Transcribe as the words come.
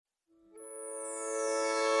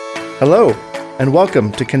Hello, and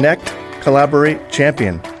welcome to Connect, Collaborate,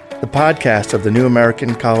 Champion, the podcast of the New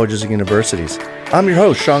American Colleges and Universities. I'm your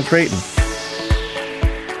host, Sean Creighton.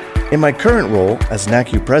 In my current role as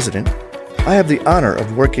NACU president, I have the honor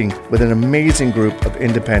of working with an amazing group of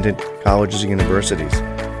independent colleges and universities.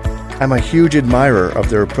 I'm a huge admirer of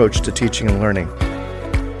their approach to teaching and learning.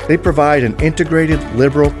 They provide an integrated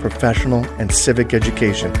liberal, professional, and civic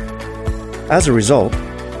education. As a result,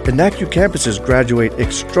 the NACU campuses graduate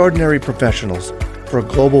extraordinary professionals for a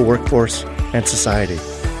global workforce and society.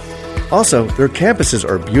 Also, their campuses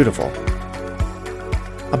are beautiful.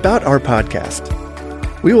 About our podcast,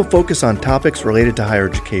 we will focus on topics related to higher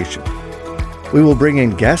education. We will bring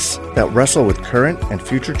in guests that wrestle with current and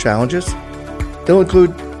future challenges. They'll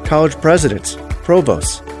include college presidents,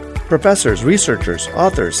 provosts, professors, researchers,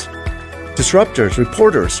 authors, disruptors,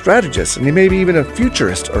 reporters, strategists, and maybe even a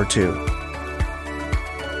futurist or two.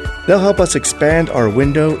 They'll help us expand our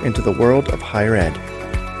window into the world of higher ed.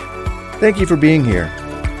 Thank you for being here.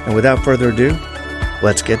 And without further ado,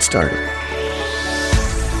 let's get started.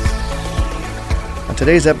 On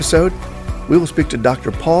today's episode, we will speak to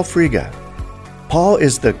Dr. Paul Frege. Paul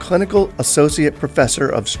is the Clinical Associate Professor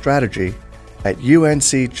of Strategy at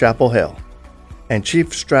UNC Chapel Hill and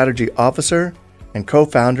Chief Strategy Officer and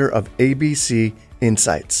co-founder of ABC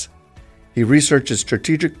Insights. He researches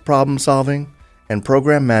strategic problem solving and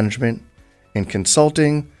program management in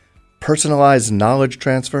consulting, personalized knowledge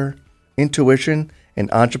transfer, intuition,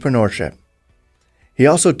 and entrepreneurship. He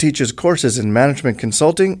also teaches courses in management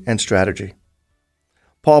consulting and strategy.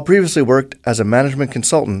 Paul previously worked as a management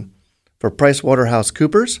consultant for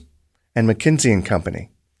PricewaterhouseCoopers and McKinsey & Company.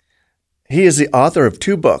 He is the author of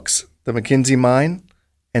two books, The McKinsey Mind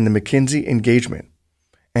and The McKinsey Engagement,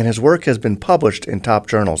 and his work has been published in top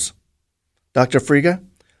journals. Dr. Frege,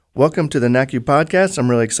 welcome to the NACU podcast. I'm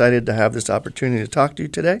really excited to have this opportunity to talk to you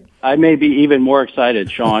today. I may be even more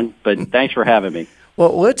excited, Sean, but thanks for having me.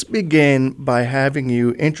 Well, let's begin by having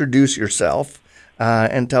you introduce yourself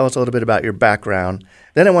and tell us a little bit about your background.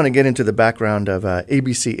 Then I want to get into the background of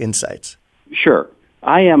ABC Insights. Sure.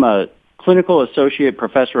 I am a Clinical Associate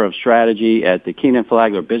Professor of Strategy at the Keenan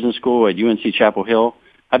Flagler Business School at UNC Chapel Hill.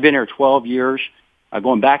 I've been here 12 years.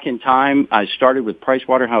 Going back in time, I started with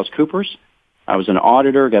PricewaterhouseCoopers. I was an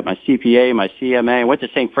auditor, got my CPA, my CMA, went to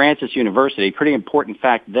St. Francis University. Pretty important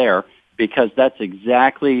fact there, because that's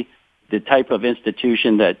exactly the type of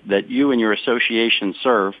institution that you and your association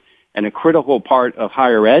serve, and a critical part of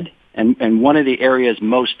higher ed, and one of the areas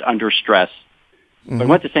most under stress. Mm-hmm. I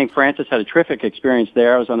went to St. Francis, had a terrific experience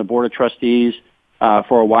there. I was on the board of trustees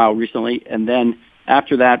for a while recently, and then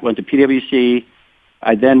after that went to PwC.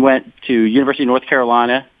 I then went to University of North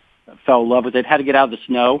Carolina, fell in love with it, had to get out of the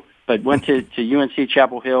snow, but went to UNC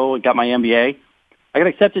Chapel Hill and got my MBA. I got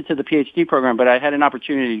accepted to the PhD program, but I had an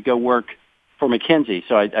opportunity to go work for McKinsey.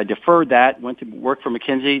 So I deferred that, went to work for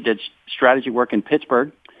McKinsey, did strategy work in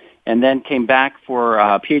Pittsburgh, and then came back for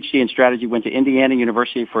a PhD in strategy, went to Indiana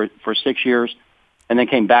University for 6 years, and then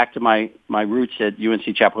came back to my roots at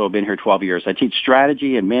UNC Chapel Hill. I've been here 12 years. I teach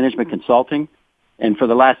strategy and management consulting, and for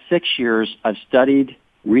the last 6 years, I've studied,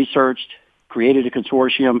 researched, created a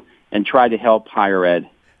consortium, and tried to help higher ed.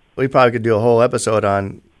 We probably could do a whole episode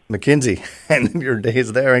on McKinsey and your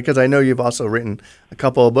days there, because I know you've also written a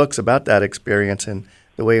couple of books about that experience and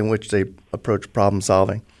the way in which they approach problem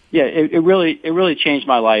solving. Yeah, it really changed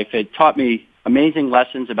my life. It taught me amazing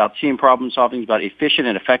lessons about team problem solving, about efficient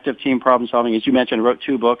and effective team problem solving. As you mentioned, I wrote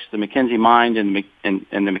two books, The McKinsey Mind and The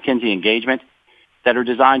McKinsey Engagement, that are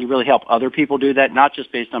designed to really help other people do that, not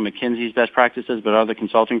just based on McKinsey's best practices, but other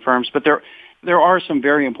consulting firms. But there are some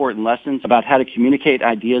very important lessons about how to communicate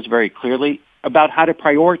ideas very clearly, about how to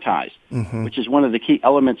prioritize, which is one of the key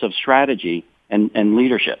elements of strategy and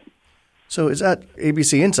leadership. So is that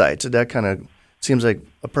ABC Insights? That kind of seems like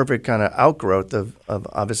a perfect kind of outgrowth of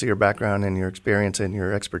obviously your background and your experience and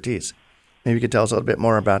your expertise. Maybe you could tell us a little bit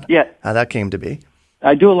more about how that came to be.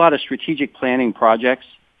 I do a lot of strategic planning projects.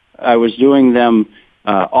 I was doing them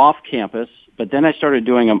off campus, but then I started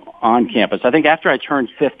doing them on campus. I think after I turned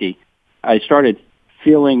 50, I started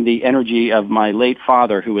feeling the energy of my late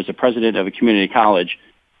father, who was the president of a community college,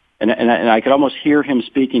 and I could almost hear him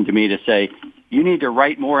speaking to me to say, you need to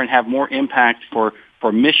write more and have more impact for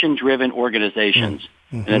mission-driven organizations.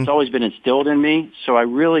 Mm-hmm. And it's always been instilled in me, so I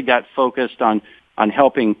really got focused on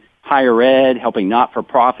helping higher ed, helping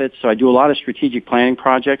not-for-profits. So I do a lot of strategic planning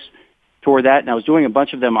projects toward that, and I was doing a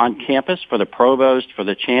bunch of them on campus for the provost, for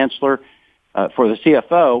the chancellor, for the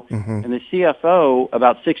CFO. Mm-hmm. And the CFO,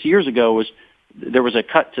 about 6 years ago, there was a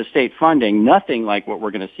cut to state funding, nothing like what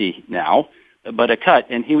we're going to see now, but a cut,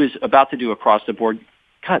 and he was about to do across-the-board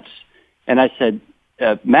cuts. And I said,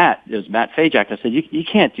 Matt Fajak, I said, you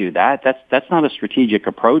can't do that. That's not a strategic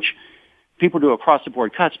approach. People do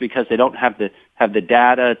across-the-board cuts because they don't have the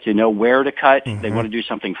data to know where to cut. Mm-hmm. They want to do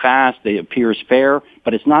something fast. It appears fair,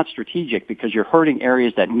 but it's not strategic because you're hurting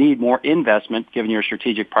areas that need more investment given your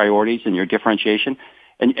strategic priorities and your differentiation,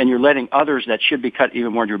 and you're letting others that should be cut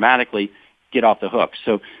even more dramatically get off the hook.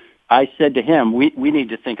 So I said to him, we need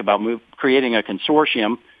to think about creating a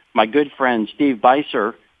consortium. My good friend Steve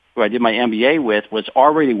Beiser, who I did my MBA with, was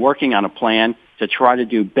already working on a plan to try to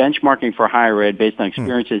do benchmarking for higher ed based on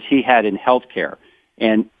experiences he had in healthcare.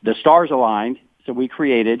 And the stars aligned, so we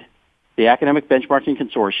created the Academic Benchmarking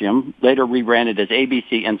Consortium, later rebranded as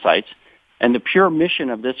ABC Insights. And the pure mission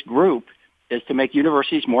of this group is to make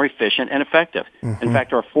universities more efficient and effective. Mm-hmm. In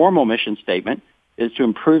fact, our formal mission statement is to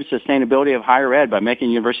improve sustainability of higher ed by making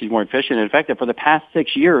universities more efficient and effective for the past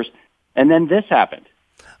 6 years. And then this happened.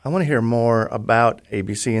 I want to hear more about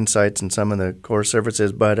ABC Insights and some of the core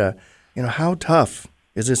services, but how tough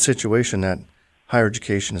is this situation that higher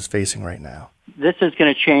education is facing right now? This is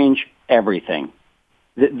going to change everything.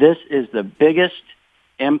 This is the biggest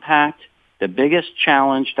impact, the biggest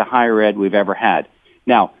challenge to higher ed we've ever had.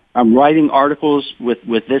 Now, I'm writing articles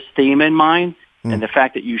with this theme in mind and the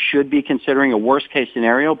fact that you should be considering a worst-case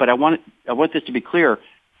scenario, but I want this to be clear.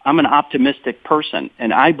 I'm an optimistic person,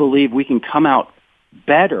 and I believe we can come out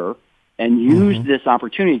better and use this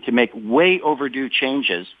opportunity to make way overdue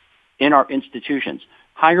changes in our institutions.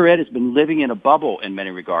 Higher ed has been living in a bubble in many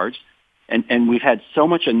regards, and we've had so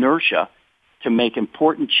much inertia to make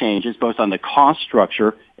important changes both on the cost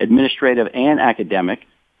structure, administrative and academic,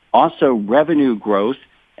 also revenue growth,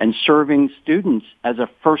 and serving students as a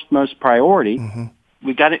first most priority. Mm-hmm.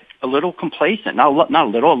 We got it a little complacent, a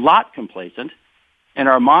lot complacent. And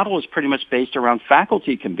our model is pretty much based around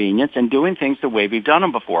faculty convenience and doing things the way we've done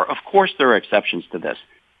them before. Of course, there are exceptions to this.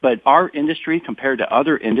 But our industry, compared to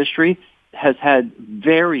other industry, has had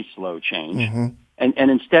very slow change. Mm-hmm.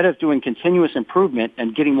 And instead of doing continuous improvement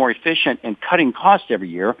and getting more efficient and cutting costs every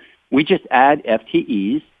year, we just add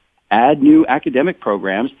FTEs, add new academic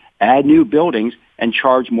programs, add new buildings, and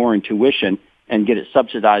charge more in tuition and get it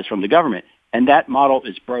subsidized from the government. And that model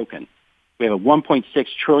is broken. We have a $1.6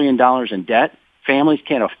 trillion in debt. Families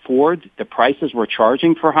can't afford the prices we're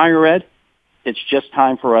charging for higher ed. It's just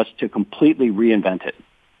time for us to completely reinvent it.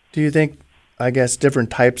 Do you think,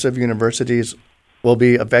 different types of universities will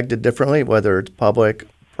be affected differently, whether it's public,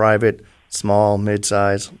 private, small,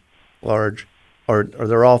 mid-size, large, or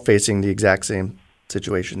they're all facing the exact same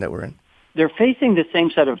situation that we're in? They're facing the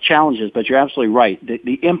same set of challenges, but you're absolutely right.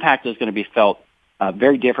 The impact is going to be felt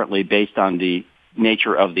very differently based on the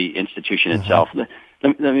nature of the institution itself.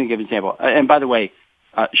 Let me give an example. And by the way,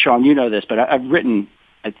 Sean, you know this, but I've written,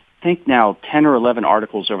 I think now 10 or 11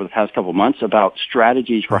 articles over the past couple of months about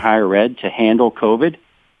strategies for higher ed to handle COVID.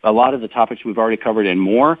 A lot of the topics we've already covered and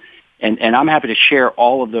more. And I'm happy to share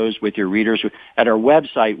all of those with your readers. At our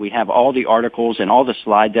website, we have all the articles and all the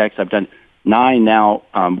slide decks. I've done 9 now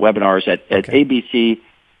webinars at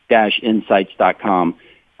abc-insights.com.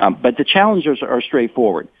 But the challenges are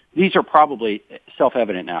straightforward. These are probably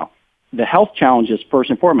self-evident now. The health challenges, first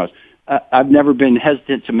and foremost. I've never been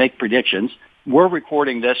hesitant to make predictions. We're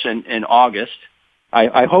recording this in August.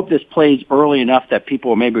 I hope this plays early enough that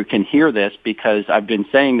people maybe can hear this because I've been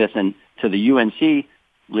saying this to the UNC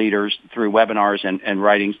leaders through webinars and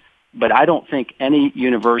writings. But I don't think any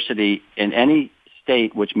university in any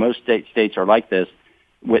state, which most states are like this,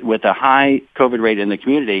 with a high COVID rate in the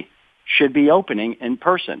community, should be opening in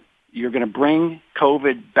person. You're going to bring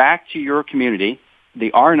COVID back to your community.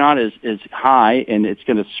 The R-naught is high, and it's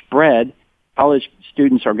going to spread. College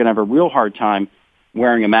students are going to have a real hard time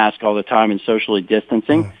wearing a mask all the time and socially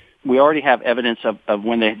distancing. We already have evidence of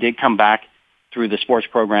when they did come back through the sports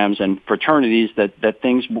programs and fraternities that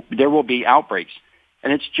there will be outbreaks.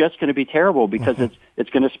 And it's just going to be terrible because it's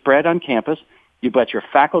going to spread on campus. You've got your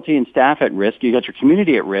faculty and staff at risk. You've got your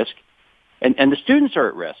community at risk. And the students are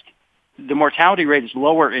at risk. The mortality rate is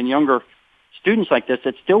lower in younger students like this.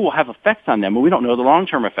 It still will have effects on them, but we don't know the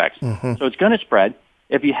long-term effects. So it's going to spread.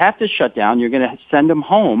 If you have to shut down, you're going to send them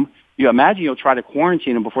home. You imagine you'll try to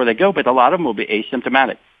quarantine them before they go, but a lot of them will be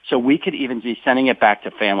asymptomatic. So we could even be sending it back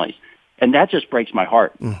to families. And that just breaks my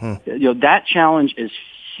heart. That challenge is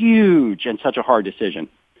huge and such a hard decision.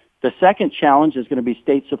 The second challenge is going to be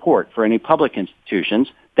state support for any public institutions.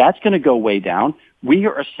 That's going to go way down. We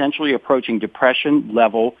are essentially approaching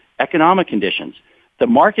depression-level economic conditions. The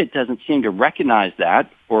market doesn't seem to recognize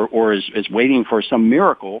that or is waiting for some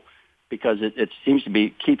miracle because it seems to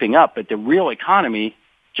be keeping up. But the real economy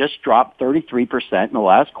just dropped 33% in the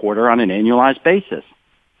last quarter on an annualized basis.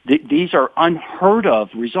 These are unheard of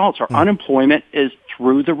results. Our unemployment is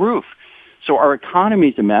through the roof. So our economy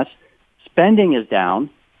is a mess. Spending is down,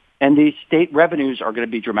 and the state revenues are going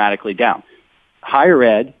to be dramatically down. Higher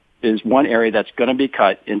ed is one area that's going to be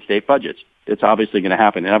cut in state budgets. It's obviously going to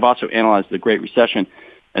happen. And I've also analyzed the Great Recession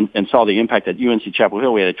and saw the impact at UNC Chapel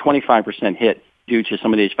Hill. We had a 25% hit due to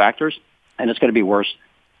some of these factors, and it's going to be worse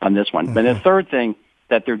on this one. But the third thing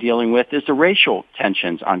that they're dealing with is the racial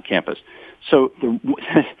tensions on campus. So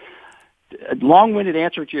the long-winded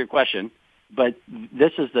answer to your question, but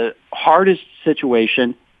this is the hardest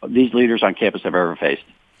situation these leaders on campus have ever faced.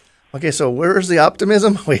 Okay, so where is the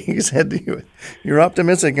optimism? You said you're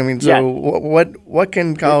optimistic. I mean, so yes. What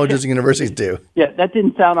can colleges and universities do? Yeah, that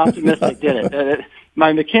didn't sound optimistic, did it?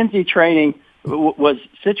 My McKinsey training was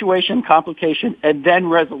situation, complication, and then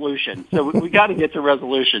resolution. So we got to get to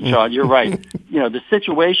resolution, Sean. You're right. The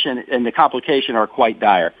situation and the complication are quite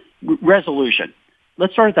dire. Resolution.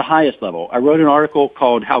 Let's start at the highest level. I wrote an article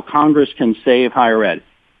called How Congress Can Save Higher Ed,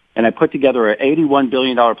 and I put together an $81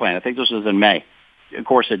 billion plan. I think this was in May. Of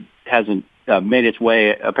course, it hasn't made its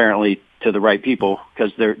way, apparently, to the right people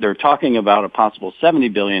because they're talking about a possible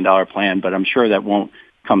 $70 billion plan, but I'm sure that won't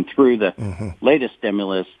come through the latest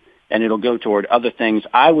stimulus, and it'll go toward other things.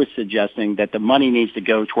 I was suggesting that the money needs to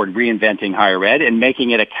go toward reinventing higher ed and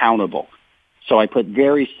making it accountable. So I put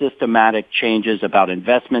very systematic changes about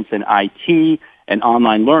investments in IT and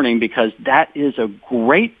online learning because that is a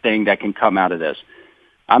great thing that can come out of this.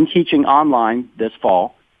 I'm teaching online this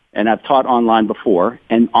fall, and I've taught online before.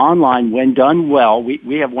 And online, when done well,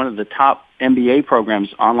 we have one of the top MBA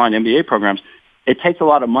programs, online MBA programs. It takes a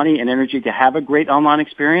lot of money and energy to have a great online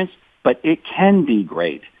experience, but it can be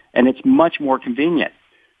great, and it's much more convenient.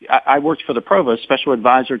 I worked for the provost, special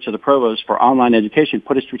advisor to the provost for online education,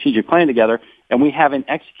 put a strategic plan together, and we haven't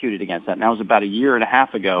executed against that. And that was about a year and a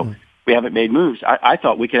half ago. We haven't made moves. I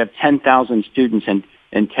thought we could have 10,000 students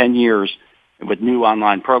in 10 years with new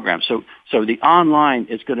online programs. So the online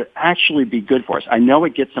is going to actually be good for us. I know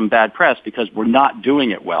it gets some bad press because we're not doing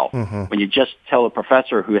it well. When you just tell a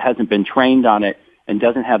professor who hasn't been trained on it and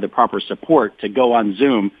doesn't have the proper support to go on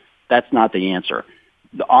Zoom, that's not the answer.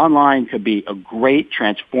 The online could be a great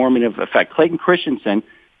transformative effect. Clayton Christensen,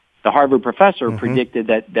 the Harvard professor, predicted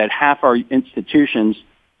that half our institutions,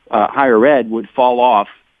 higher ed, would fall off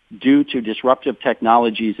due to disruptive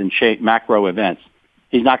technologies and macro events.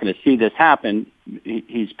 He's not going to see this happen.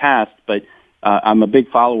 He's passed, but I'm a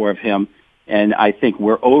big follower of him, and I think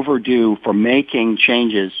we're overdue for making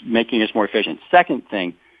changes, making us more efficient. Second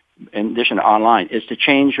thing, in addition to online, is to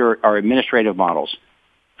change our administrative models.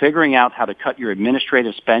 Figuring out how to cut your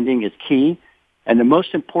administrative spending is key, and the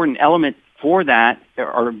most important element for that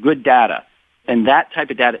are good data, and that type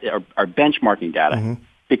of data are benchmarking data,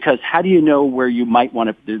 because how do you know where you might want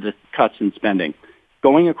to do the cuts in spending?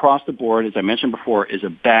 Going across the board, as I mentioned before, is a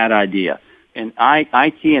bad idea. In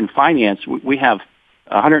IT and finance, we have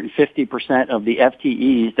 150% of the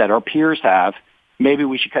FTEs that our peers have. Maybe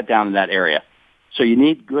we should cut down in that area. So you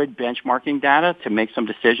need good benchmarking data to make some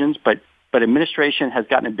decisions, but administration has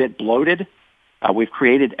gotten a bit bloated. We've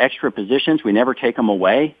created extra positions. We never take them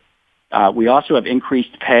away. We also have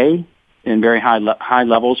increased pay in very high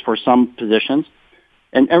levels for some positions.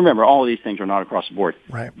 And remember, all of these things are not across the board.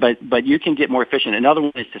 Right. But you can get more efficient. Another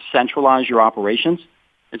one is to centralize your operations.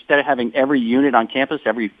 Instead of having every unit on campus,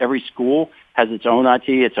 every school has its own IT,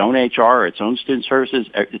 its own HR, its own student services,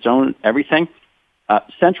 its own everything.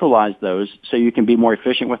 Centralize those so you can be more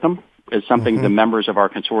efficient with them is something the members of our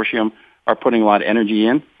consortium are putting a lot of energy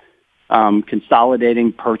in.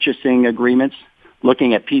 Consolidating purchasing agreements,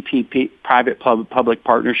 looking at PPP, private-public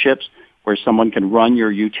partnerships, where someone can run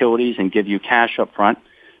your utilities and give you cash up front.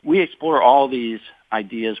 We explore all these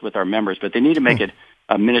ideas with our members, but they need to make it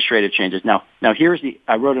administrative changes. Now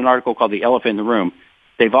I wrote an article called The Elephant in the Room.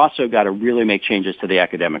 They've also got to really make changes to the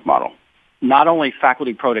academic model. Not only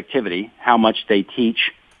faculty productivity, how much they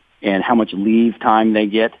teach and how much leave time they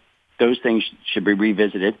get, those things should be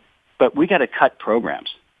revisited, but we got to cut programs.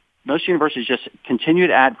 Most universities just continue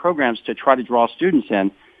to add programs to try to draw students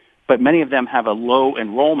in, but many of them have a low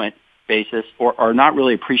enrollment basis or are not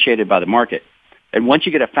really appreciated by the market. And once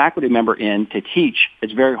you get a faculty member in to teach,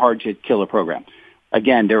 it's very hard to kill a program.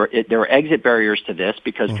 Again, there are exit barriers to this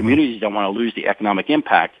because communities don't want to lose the economic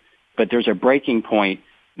impact, but there's a breaking point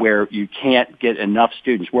where you can't get enough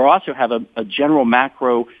students. We also have a general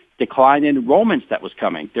macro decline in enrollments that was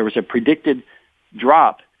coming. There was a predicted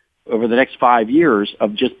drop over the next 5 years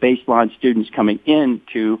of just baseline students coming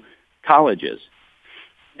into colleges.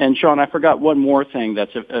 And Sean, I forgot one more thing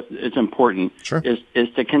that's it's important, is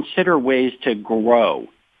to consider ways to grow.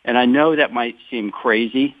 And I know that might seem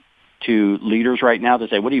crazy, to leaders right now to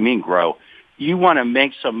say, what do you mean grow? You want to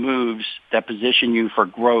make some moves that position you for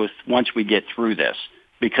growth once we get through this,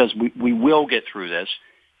 because we will get through this.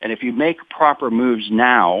 And if you make proper moves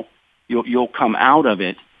now, you'll come out of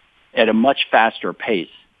it at a much faster pace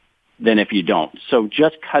than if you don't. So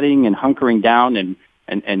just cutting and hunkering down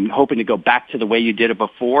and hoping to go back to the way you did it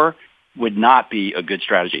before would not be a good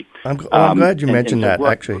strategy. I'm glad you mentioned that,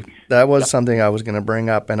 actually. That was something I was going to bring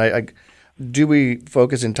up. And do we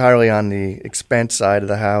focus entirely on the expense side of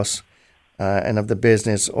the house and of the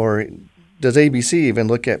business, or does ABC even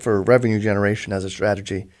look at for revenue generation as a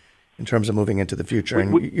strategy in terms of moving into the future?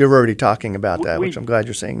 And you're already talking about that, which I'm glad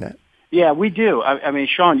you're saying that. Yeah, we do. I mean,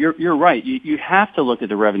 Sean, you're right. You have to look at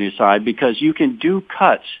the revenue side because you can do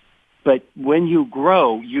cuts, but when you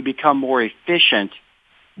grow, you become more efficient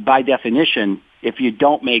by definition if you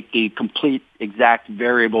don't make the complete exact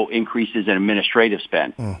variable increases in administrative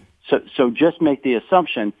spend. So just make the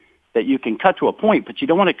assumption that you can cut to a point, but you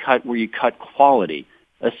don't want to cut where you cut quality,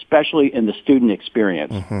 especially in the student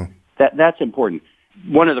experience. That's important.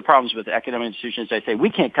 One of the problems with academic institutions, they say, we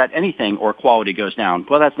can't cut anything or quality goes down.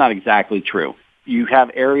 Well, that's not exactly true. You have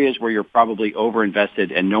areas where you're probably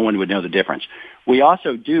overinvested and no one would know the difference. We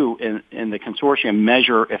also do, in the consortium,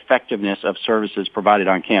 measure effectiveness of services provided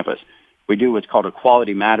on campus. We do what's called a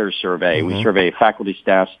Quality Matters survey. We survey faculty,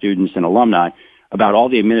 staff, students, and alumni about all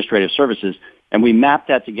the administrative services, and we map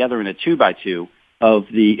that together in a 2x2 of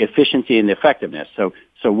the efficiency and the effectiveness. So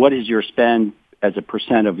what is your spend as a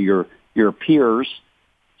percent of your peers,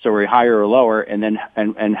 so are you higher or lower, and then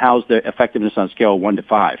and how's the effectiveness on a scale of 1 to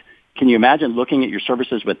 5? Can you imagine looking at your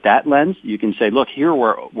services with that lens? You can say, look, here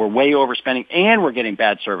we're way overspending and we're getting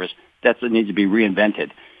bad service. That needs to be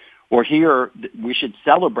reinvented. Or here, we should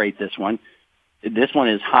celebrate this one. This one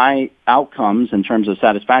is high outcomes in terms of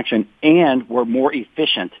satisfaction, and we're more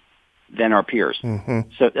efficient than our peers.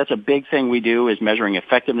 So that's a big thing we do, is measuring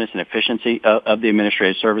effectiveness and efficiency of the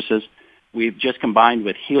administrative services. We've just combined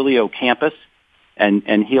with Helio Campus,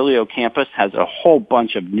 and Helio Campus has a whole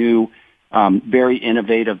bunch of new, very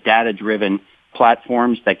innovative, data-driven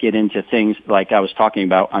platforms that get into things like I was talking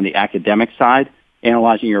about on the academic side,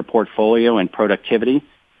 analyzing your portfolio and productivity.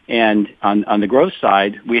 And on the growth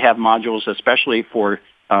side, we have modules especially for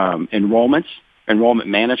enrollment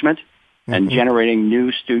management, and generating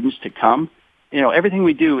new students to come. Everything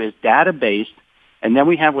we do is data-based, and then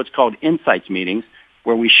we have what's called insights meetings,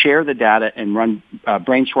 where we share the data and run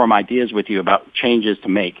brainstorm ideas with you about changes to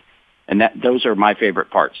make. And those are my favorite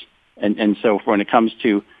parts. And so when it comes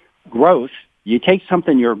to growth, you take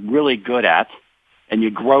something you're really good at and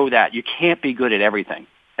you grow that. You can't be good at everything.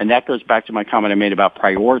 And that goes back to my comment I made about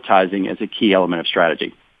prioritizing as a key element of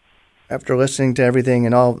strategy. After listening to everything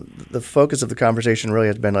and all, the focus of the conversation really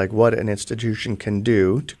has been like what an institution can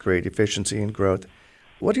do to create efficiency and growth.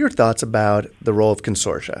 What are your thoughts about the role of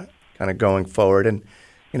consortia kind of going forward? And,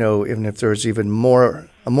 even if there's even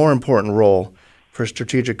a more important role for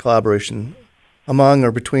strategic collaboration among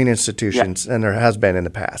or between institutions than there has been in the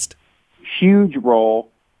past? Huge role,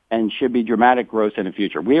 and should be dramatic growth in the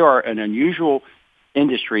future. We are an unusual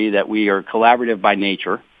industry that we are collaborative by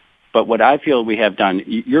nature. But what I feel we have done,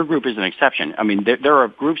 your group is an exception. I mean, there are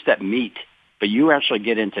groups that meet, but you actually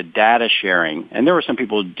get into data sharing. And there are some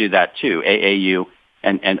people who do that too, AAU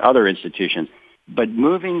and other institutions. But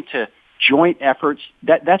moving to joint efforts,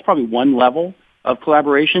 that's probably one level of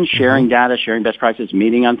collaboration, sharing data, sharing best practices,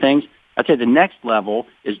 meeting on things. I'd say the next level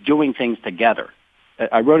is doing things together.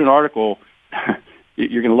 I wrote an article,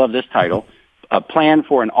 you're going to love this title, A Plan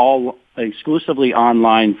for an Exclusively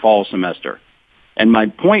Online Fall Semester. And my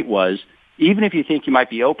point was, even if you think you might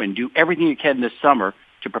be open, do everything you can this summer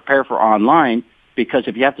to prepare for online, because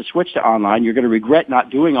if you have to switch to online, you're going to regret not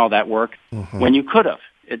doing all that work when you could have.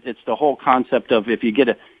 It's the whole concept of if you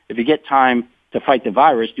get time to fight the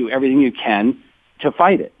virus, do everything you can to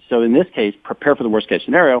fight it. So in this case, prepare for the worst case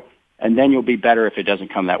scenario, and then you'll be better if it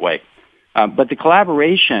doesn't come that way. But the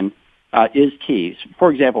collaboration is key.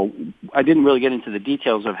 For example, I didn't really get into the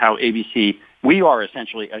details of how ABC, we are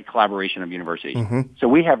essentially a collaboration of universities. So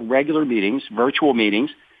we have regular meetings, virtual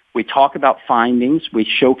meetings. We talk about findings. We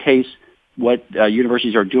showcase what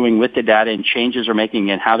universities are doing with the data and changes they're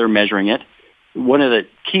making and how they're measuring it. One of the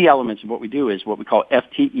key elements of what we do is what we call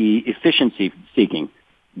FTE, efficiency seeking.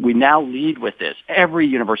 We now lead with this. Every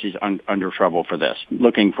university is under trouble for this,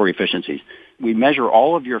 looking for efficiencies. We measure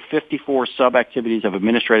all of your 54 sub-activities of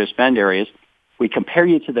administrative spend areas. We compare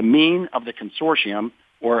you to the mean of the consortium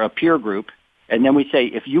or a peer group, and then we say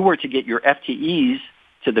if you were to get your FTEs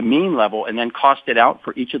to the mean level and then cost it out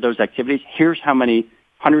for each of those activities, here's how many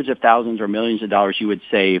hundreds of thousands or millions of dollars you would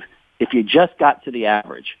save if you just got to the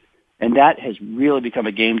average. And that has really become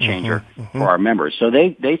a game changer for our members. So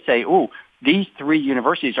they say, oh, these 3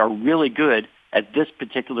 universities are really good at this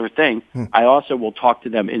particular thing. I also will talk to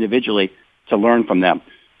them individually to learn from them.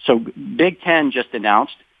 So Big Ten just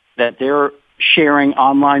announced that they're sharing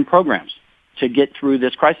online programs to get through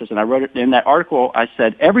this crisis. And I wrote it in that article. I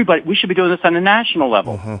said, we should be doing this on a national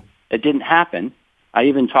level. It didn't happen. I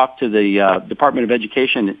even talked to the Department of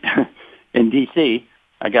Education in D.C.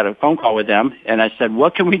 I got a phone call with them, and I said,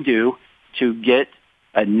 what can we do to get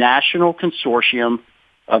a national consortium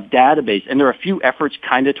of database? And there are a few efforts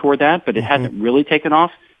kind of toward that, but it hasn't really taken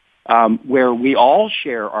off, where we all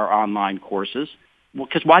share our online courses. Well,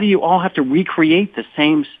 because why do you all have to recreate the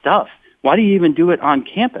same stuff? Why do you even do it on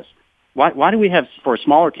campus? Why do we have, for a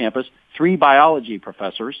smaller campus, 3 biology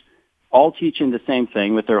professors all teaching the same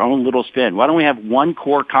thing with their own little spin? Why don't we have one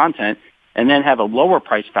core content and then have a lower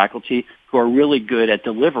price faculty who are really good at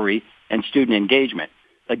delivery and student engagement?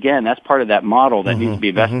 Again, that's part of that model that needs to be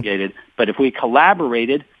investigated. But if we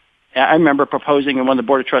collaborated, I remember proposing in one of the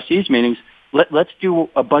Board of Trustees meetings, let's do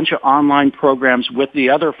a bunch of online programs with the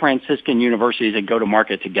other Franciscan universities and go to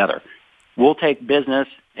market together. We'll take business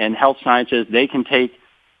and health sciences. They can take,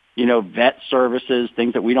 vet services,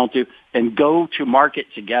 things that we don't do, and go to market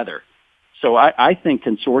together. So I think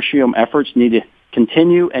consortium efforts need to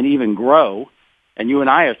continue and even grow. And you and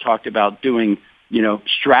I have talked about doing,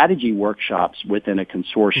 strategy workshops within a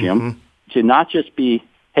consortium to not just be,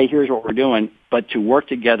 hey, here's what we're doing, but to work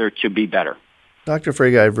together to be better. Dr.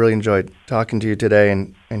 Frege, I've really enjoyed talking to you today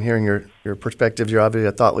and hearing your perspectives. You're obviously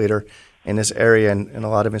a thought leader in this area, and a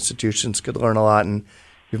lot of institutions could learn a lot. And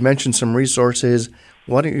you've mentioned some resources.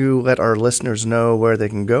 Why don't you let our listeners know where they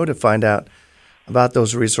can go to find out about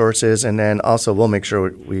those resources? And then also we'll make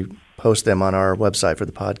sure we post them on our website for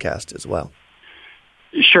the podcast as well.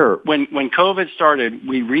 Sure. When COVID started,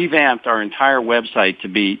 we revamped our entire website to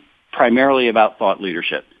be primarily about thought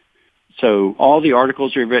leadership. So all the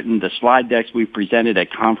articles we've written, the slide decks we've presented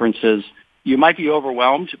at conferences, you might be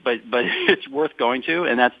overwhelmed, but it's worth going to,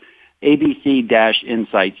 and that's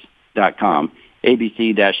abc-insights.com,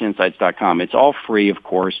 abc-insights.com. It's all free, of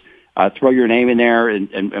course. Throw your name in there,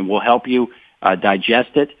 and we'll help you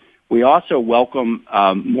digest it. We also welcome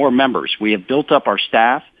more members. We have built up our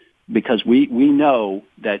staff because we know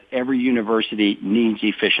that every university needs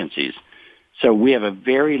efficiencies. So we have a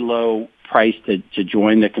very low price to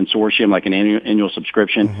join the consortium, like an annual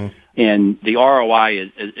subscription, and the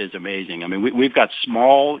ROI is amazing. I mean, we've got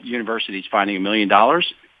small universities finding $1 million,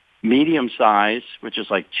 medium size, which is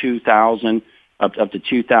like 2,000 up to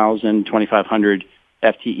 2,000, 2,500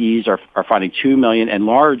 FTEs are finding $2 million, and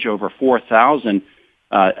large over 4,000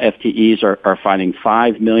 FTEs are finding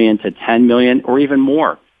 $5 million to $10 million or even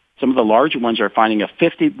more. Some of the larger ones are finding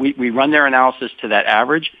we run their analysis to that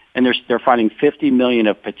average, and they're finding 50 million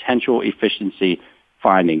of potential efficiency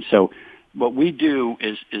findings. So what we do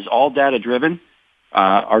is all data driven.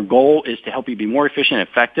 Our goal is to help you be more efficient and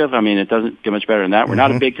effective. I mean, it doesn't get much better than that. We're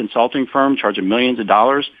not a big consulting firm charging millions of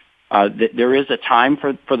dollars. There is a time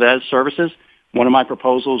for those services. One of my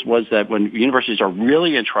proposals was that when universities are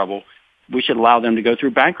really in trouble, we should allow them to go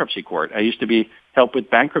through bankruptcy court. I used to help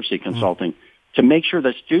with bankruptcy consulting to make sure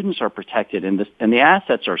that students are protected and the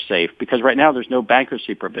assets are safe, because right now there's no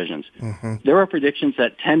bankruptcy provisions. There are predictions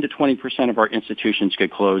that 10 to 20% of our institutions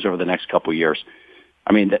could close over the next couple of years.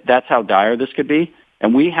 I mean, that's how dire this could be.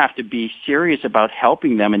 And we have to be serious about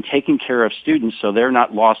helping them and taking care of students so they're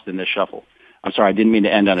not lost in the shuffle. I'm sorry, I didn't mean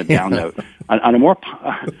to end on a down note. On a more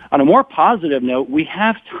positive note, we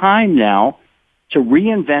have time now to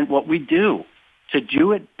reinvent what we do, to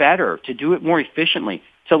do it better, to do it more efficiently,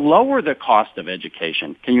 to lower the cost of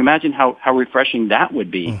education. Can you imagine how refreshing that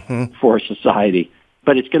would be for society?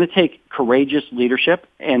 But it's going to take courageous leadership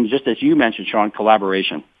and, just as you mentioned, Sean,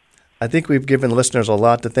 collaboration. I think we've given listeners a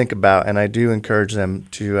lot to think about, and I do encourage them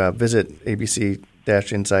to visit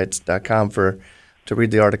abc-insights.com to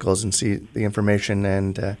read the articles and see the information.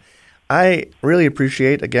 And I really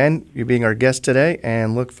appreciate, again, you being our guest today,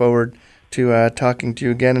 and look forward to talking to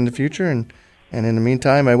you again in the future. And in the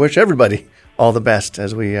meantime, I wish everybody all the best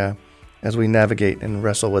as we navigate and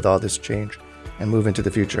wrestle with all this change and move into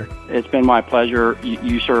the future. It's been my pleasure.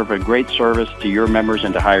 You serve a great service to your members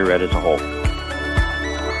and to higher ed as a whole.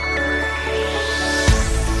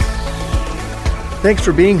 Thanks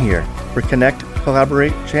for being here for Connect,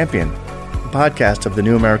 Collaborate, Champion, the podcast of the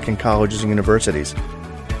New American Colleges and Universities.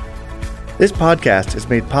 This podcast is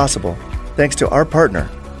made possible thanks to our partner,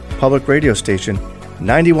 public radio station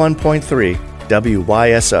 91.3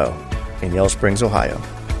 WYSO in Yellow Springs, Ohio.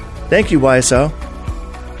 Thank you, YSO.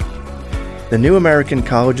 The New American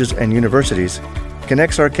Colleges and Universities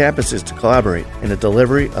connects our campuses to collaborate in the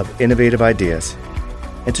delivery of innovative ideas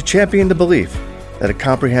and to champion the belief that a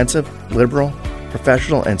comprehensive, liberal,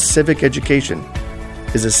 professional, and civic education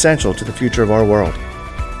is essential to the future of our world.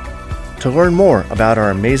 To learn more about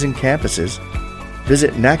our amazing campuses,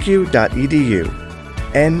 visit nacu.edu,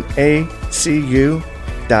 nacu.edu.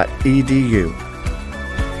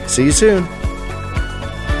 See you soon.